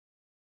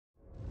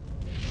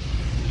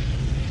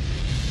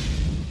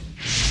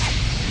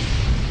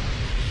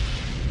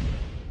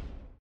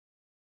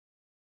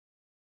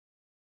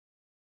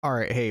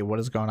Alright, hey, what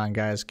is going on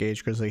guys?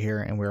 GageGrizzly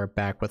here, and we're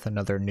back with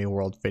another New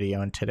World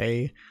video, and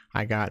today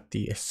I got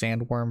the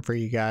Sandworm for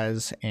you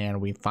guys, and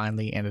we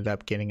finally ended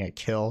up getting a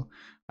kill.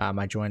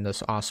 I joined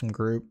this awesome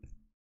group,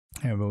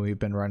 and we've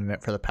been running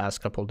it for the past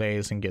couple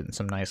days and getting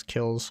some nice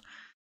kills.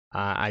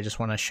 I just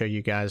want to show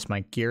you guys my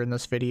gear in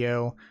this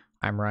video.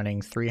 I'm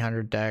running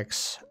 300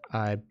 decks,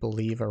 I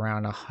believe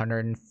around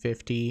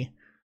 150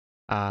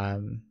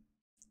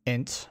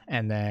 int,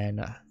 and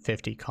then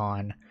 50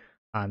 con.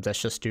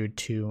 That's just due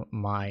to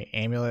my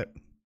amulet,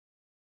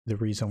 the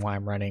reason why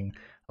I'm running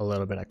a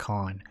little bit of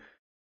con.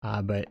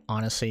 But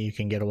honestly, you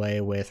can get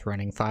away with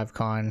running 5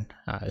 con,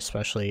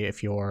 especially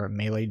if you're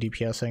melee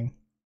DPSing.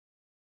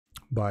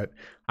 But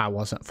I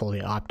wasn't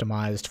fully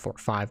optimized for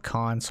 5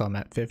 con, so I'm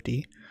at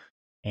 50.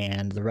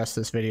 And the rest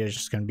of this video is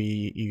just going to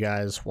be you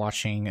guys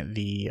watching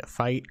the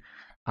fight.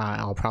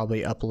 I'll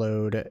probably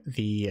upload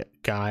the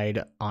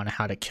guide on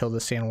how to kill the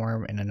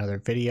sandworm in another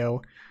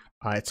video.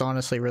 It's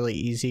honestly really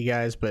easy,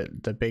 guys,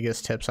 but the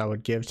biggest tips I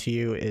would give to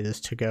you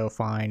is to go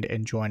find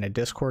and join a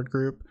Discord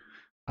group.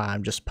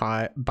 Just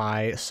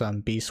buy some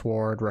Beast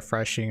Ward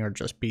refreshing or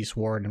just Beast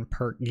Ward and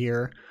perk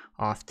gear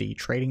off the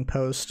trading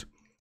post,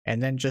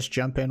 and then just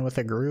jump in with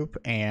a group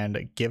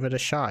and give it a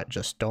shot.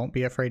 Just don't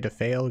be afraid to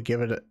fail. Give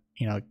it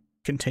a,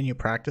 continue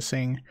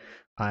practicing,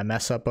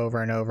 mess up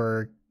over and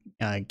over,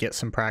 get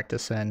some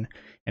practice in,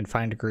 and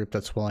find a group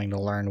that's willing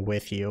to learn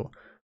with you.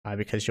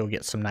 Because you'll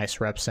get some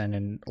nice reps in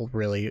and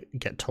really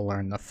get to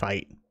learn the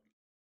fight.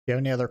 If you have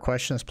any other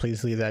questions,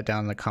 please leave that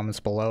down in the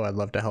comments below. I'd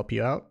love to help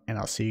you out, and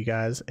I'll see you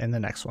guys in the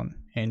next one.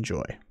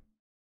 Enjoy.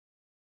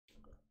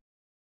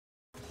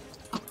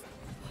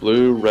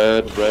 Blue,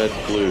 red, red,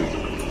 blue.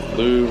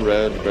 Blue,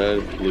 red,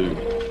 red, blue.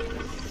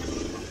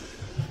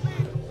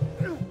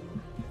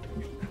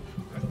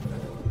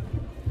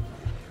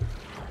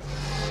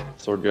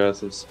 Sword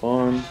guys have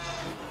spawned.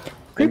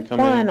 Group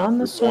one on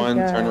the sword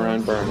guys. Turn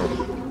around, burn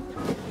them.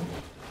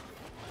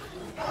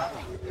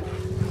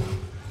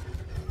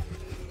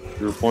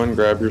 Group 1,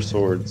 grab your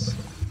swords.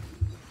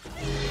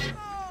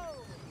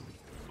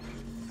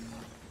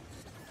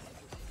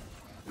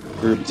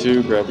 Group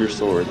 2, grab your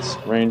swords.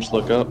 Range,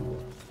 look up.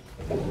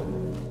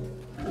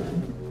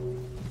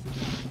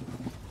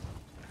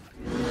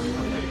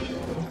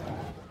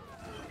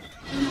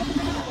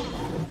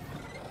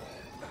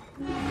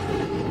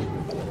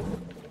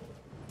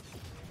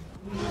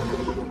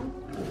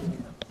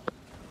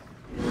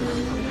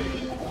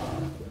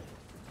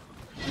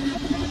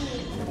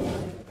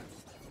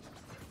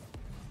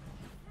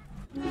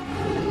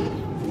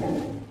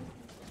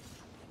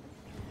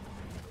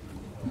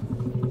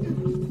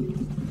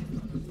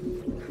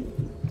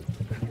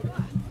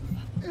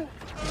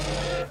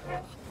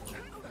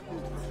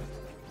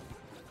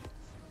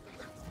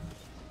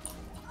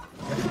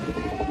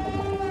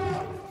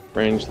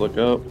 Range, look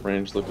up.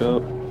 Range, look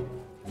up.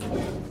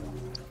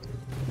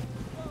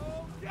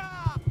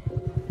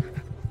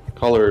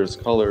 Colors,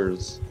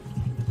 colors.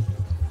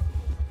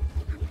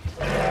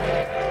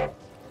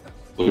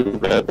 Blue,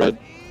 red, red,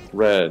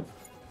 red.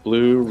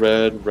 Blue,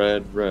 red,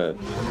 red, red.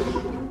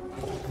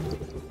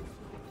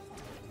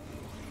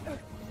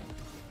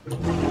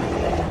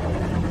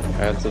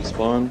 Ads have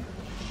spawned.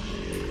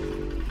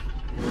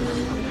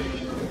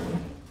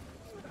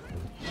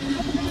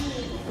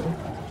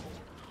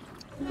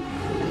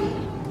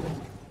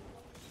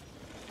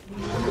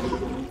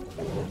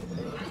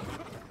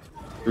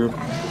 Group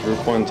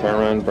 1, turn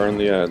around, burn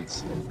the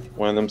ads.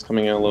 One of them's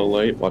coming in a little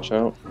late, watch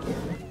out.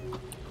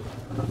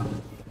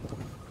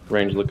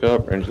 Range, look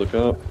up, range, look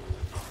up.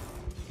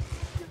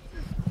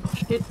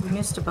 Shit, we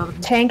missed above.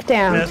 Tank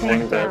down, Yeah,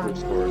 tank grab your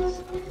down.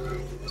 swords.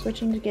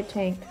 Switching to get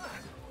tank.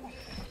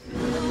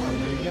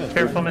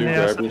 Careful in the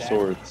grab ass. your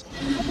swords.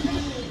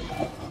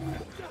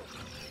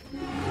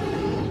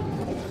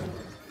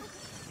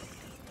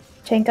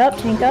 Tank up,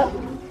 tank up.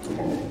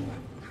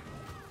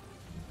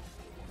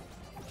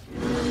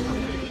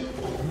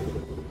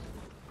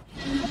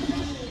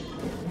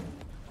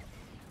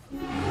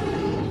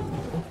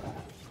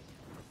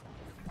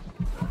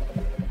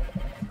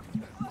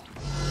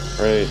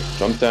 Right,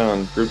 jump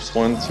down. Groups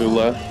 1, 2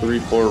 left, 3,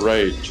 4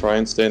 right. Try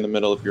and stay in the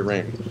middle of your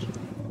range.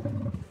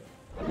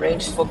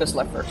 Range, focus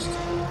left first.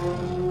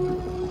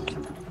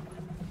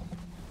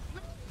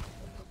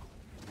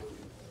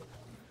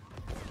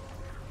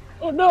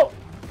 Oh no!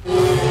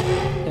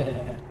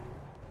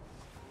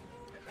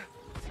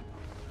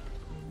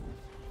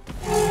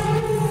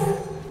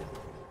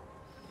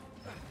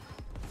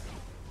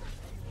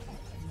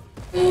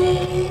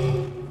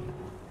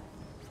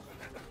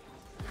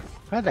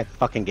 How did I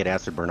fucking get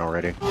acid burn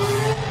already?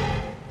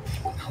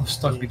 I'm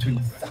stuck between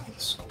the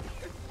thumbs.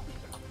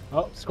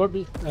 Oh,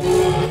 Scorpion.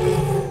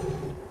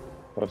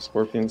 Left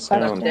Scorpion's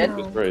Fire down. down.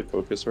 Focus right,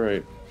 focus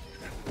right.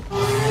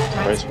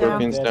 Right,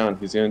 Scorpion's down.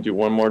 He's gonna do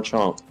one more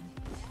chomp.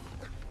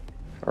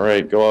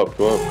 Alright, go up,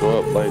 go up, go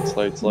up. Lights,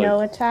 lights, lights.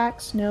 No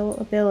attacks, no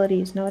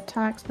abilities. No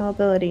attacks, no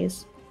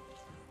abilities.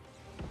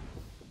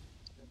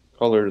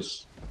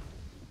 Colors.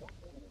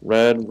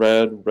 Red,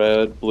 red,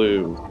 red,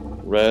 blue.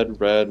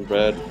 Red, red,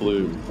 red,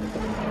 blue.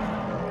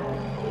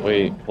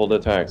 Wait, hold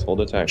attacks,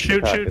 hold attacks. Shoot,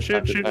 Attack, shoot,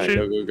 attack, shoot, attack.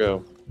 shoot, Go,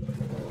 go, go.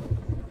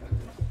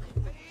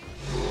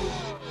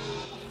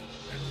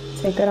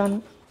 Take it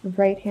on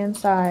right hand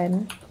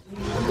side.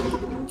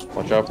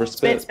 Watch out for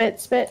Spit, spit.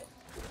 spit,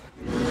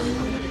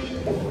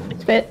 spit.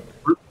 Spit.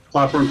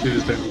 Platform 2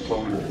 is taking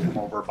come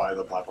over by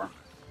the platform.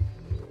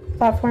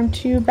 Platform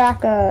 2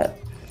 back up.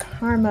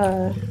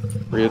 Karma.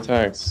 3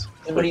 attacks.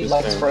 Everybody Focus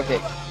likes down. for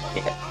it.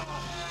 Yeah.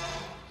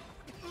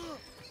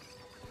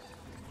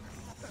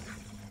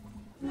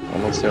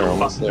 Almost there,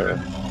 almost there.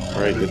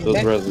 Alright, get those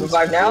Okay, reses.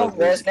 revive now, Reses.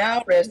 res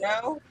now, res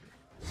now.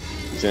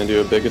 He's gonna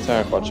do a big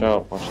attack. Watch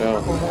out, watch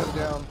out.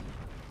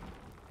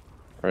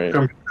 Alright,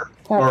 Come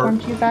Platform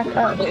 2 back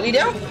up. Completely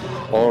down.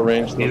 all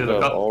range Need to look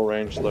look up, up. all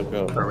range look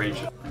up. for range.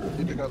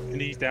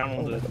 Knees down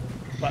on the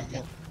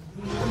platform.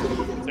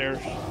 Stairs.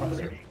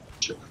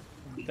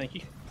 Thank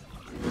you.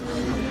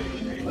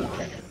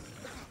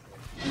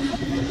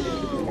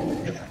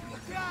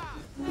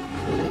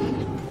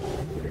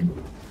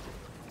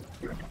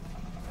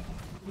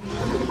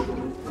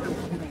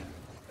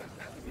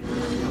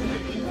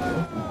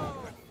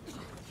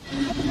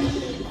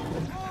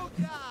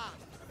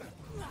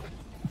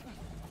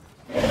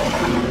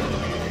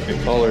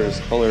 Okay, colors,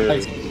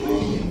 colors.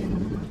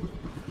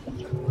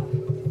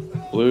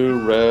 Blue,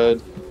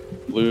 red,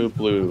 blue,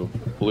 blue.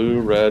 Blue,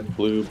 red,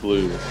 blue,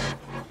 blue.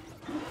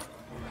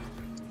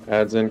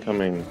 Ads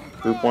incoming.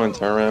 Group 1,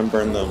 turn around,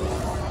 burn them.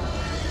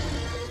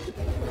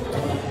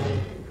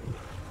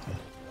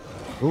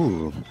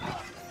 Ooh.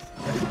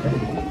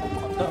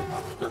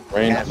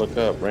 Range, look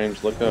up,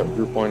 range, look up.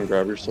 Group 1,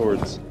 grab your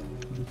swords.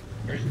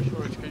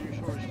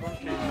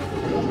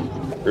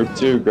 Group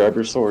 2, grab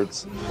your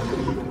swords.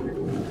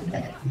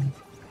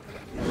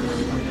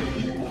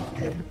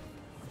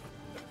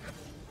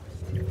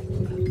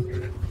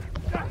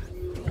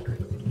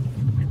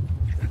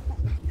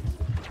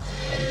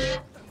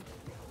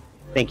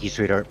 Thank you,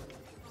 sweetheart.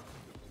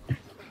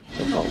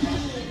 No problem.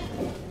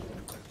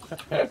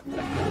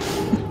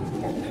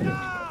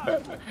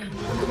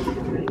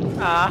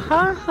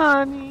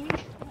 honey.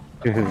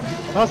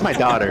 That was my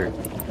daughter.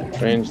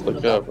 Range,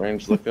 look up,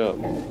 range, look up.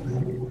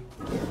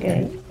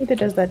 Okay. Ether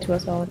does that to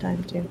us all the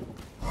time too.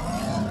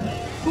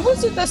 Who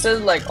was it that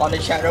said like on the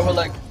chat over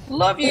like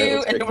love you Yeah,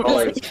 let's and get we're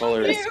colors, like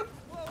colors. you.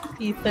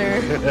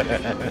 Ether.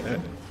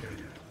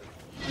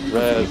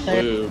 Red,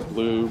 blue,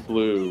 blue,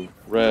 blue.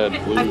 Red,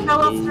 blue,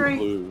 fell off blue, three.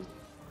 blue.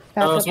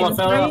 Back up someone on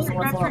fell off, three.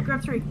 someone fell off.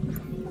 Grab three.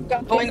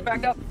 Going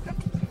back up.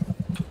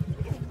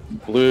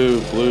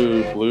 Blue,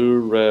 blue, blue,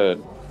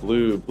 red.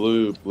 Blue,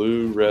 blue,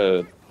 blue,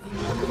 red.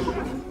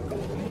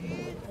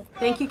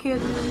 Thank you,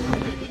 kid.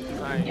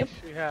 Nice.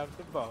 You have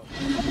the ball.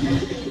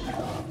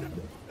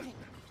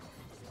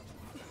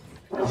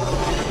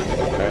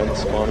 Ads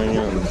spawning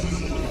in.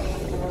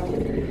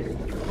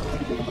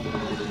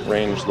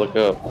 Range, look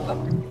up.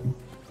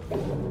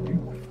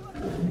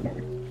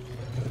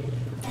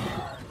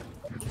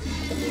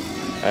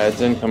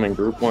 Ads incoming.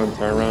 Group 1,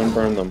 turn around,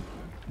 burn them.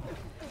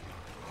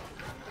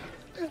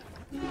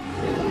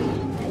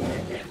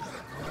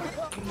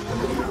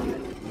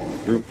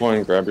 Group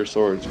 1, grab your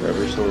swords, grab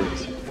your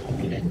swords.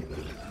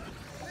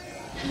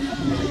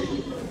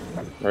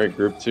 Alright,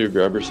 group 2,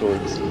 grab your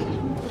swords.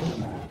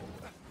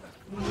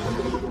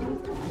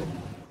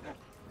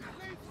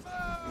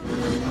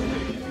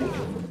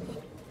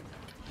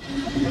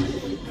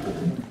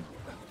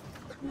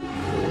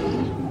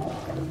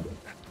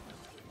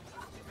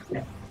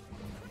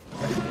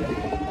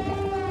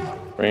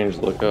 Range,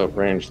 look up,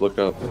 range, look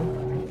up.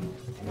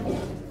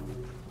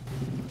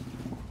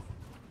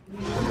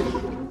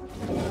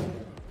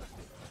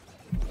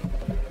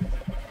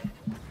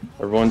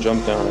 Everyone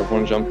jump down,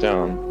 everyone jump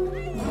down.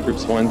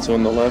 Groups 1, 2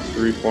 on the left,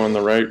 3, 4 on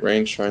the right,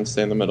 range, try and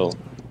stay in the middle.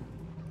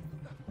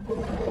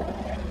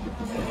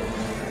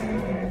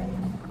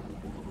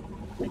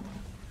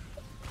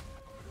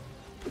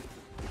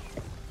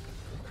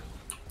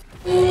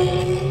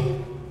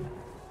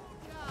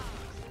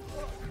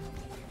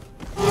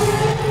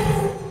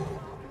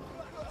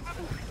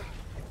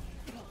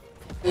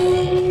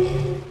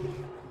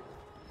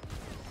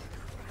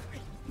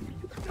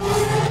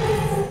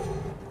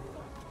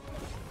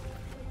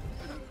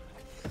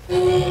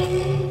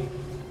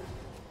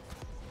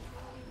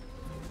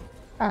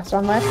 Pass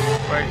on left.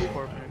 Right,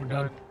 Scorpion.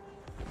 Done.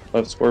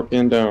 Left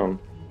scorpion down.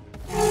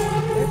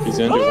 He's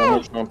gonna do one more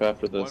jump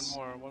after this.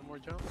 One more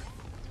jump.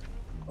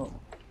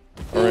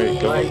 Alright,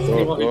 go up,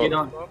 go up, go Get up.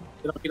 on.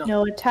 Get on, get on.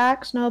 No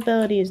attacks, no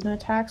abilities. No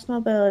attacks, no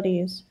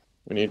abilities.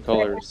 We need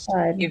colors.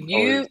 Side. If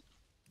you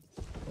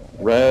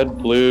Red,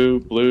 blue,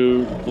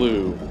 blue,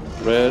 blue.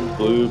 Red,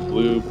 blue,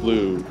 blue,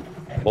 blue.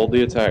 Hold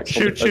the attack.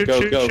 Hold Shoot, it.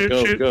 Go, shoot, go, shoot,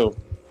 go, shoot. go.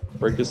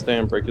 Break his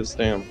stam, break his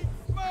stam.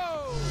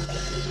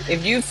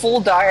 if you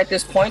full die at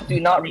this point, do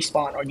not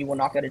respawn or you will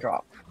not get a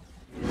drop.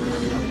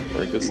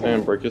 Break his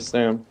stam, break his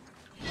stam.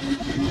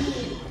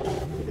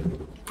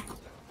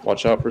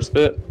 Watch out for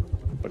spit.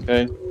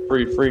 Okay,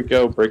 free, free,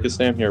 go. Break his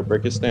stam here,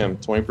 break his stam.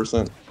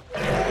 20%.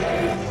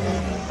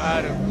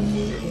 Got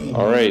him.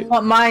 Alright.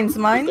 What mines?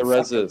 Mines? The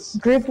reses.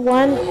 Group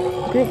one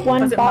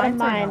Was it bottom mines or not?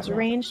 mines,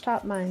 range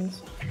top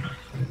mines.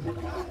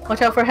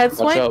 Watch out for head Watch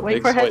swipe. out, Wait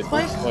big for head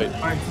swipe, swipe. big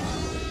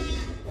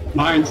swipe.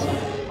 Mines.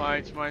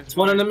 Mine's. There's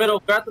one in the middle.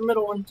 Grab the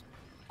middle one.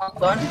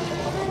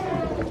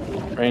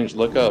 Done. Range,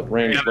 look up,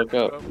 range, look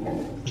up.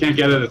 Can't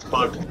get it, it's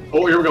bugged.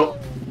 Oh, here we go.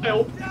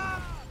 Help.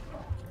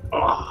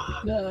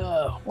 Ah.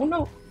 No. Oh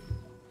no.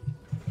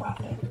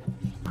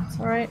 It's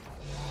alright.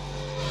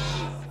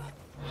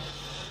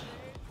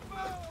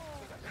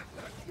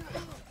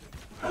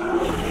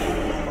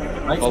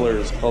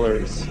 Colors,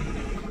 colors.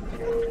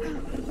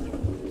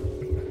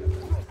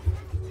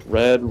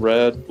 Red,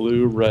 red,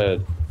 blue,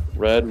 red.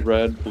 Red,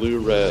 red, blue,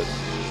 red.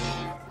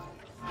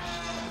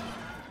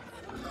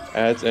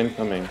 Ads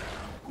incoming.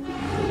 Ooh,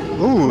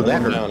 Burn that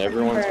them hurt. down.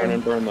 Everyone turn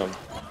and burn them.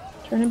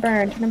 Turn and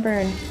burn, turn and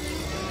burn.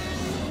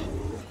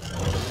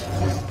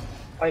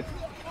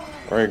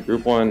 Alright,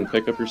 group one,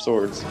 pick up your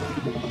swords.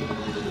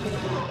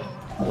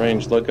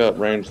 Range, look up,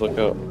 range, look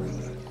up.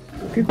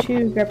 Group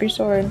two, grab your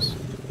swords.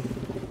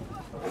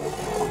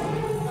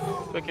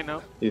 Picking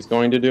up. He's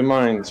going to do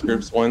mines.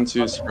 Groups 1,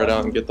 2, spread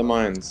out and get the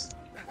mines.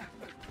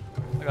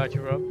 I got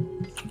you, Rob.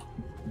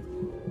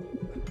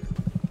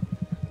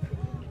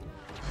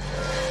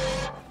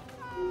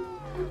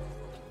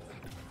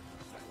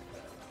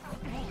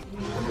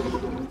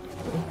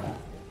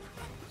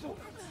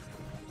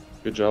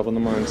 Good job on the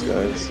mines,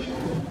 guys.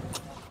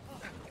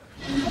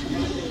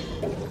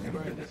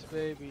 Burn this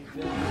baby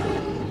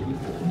down.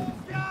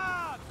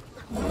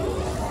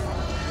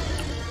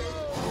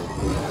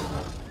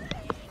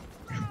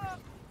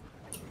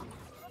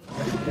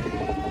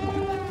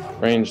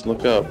 Range,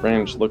 look up,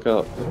 range, look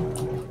up.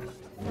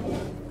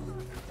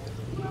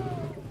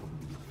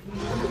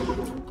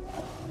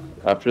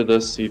 After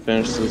this, he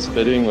finishes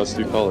fitting, let's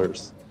do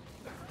colors.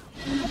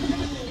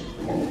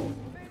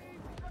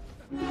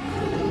 You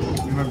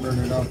might burn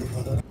it out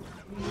before that.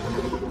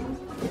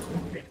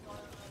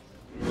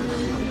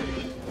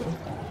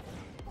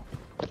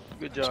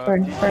 Good job.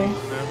 Burn, GG, burn,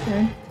 man.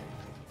 burn.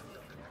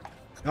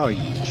 Oh,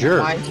 you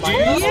jerk. Mines.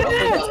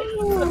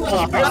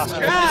 First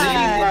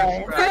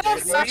try.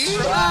 First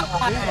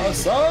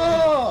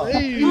try.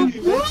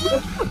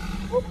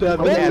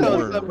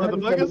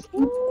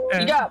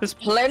 You got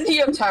plenty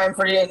of time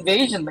for the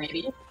invasion,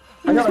 lady.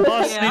 I got a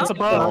boss. Yeah. Needs a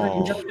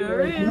buff.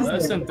 Sure is.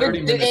 Less than 30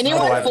 Did minutes.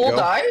 anyone full go.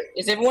 die?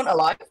 Is everyone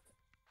alive?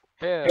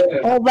 Yeah.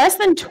 Oh, less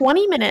than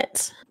 20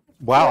 minutes.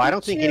 Wow, I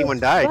don't think anyone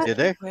died, did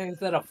they? Wait, is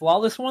that a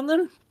flawless one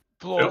then?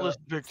 Flawless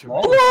victory.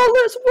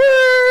 Flawless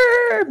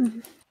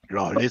worm!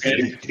 Oh, this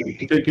Okay,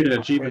 you did get an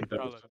achievement though.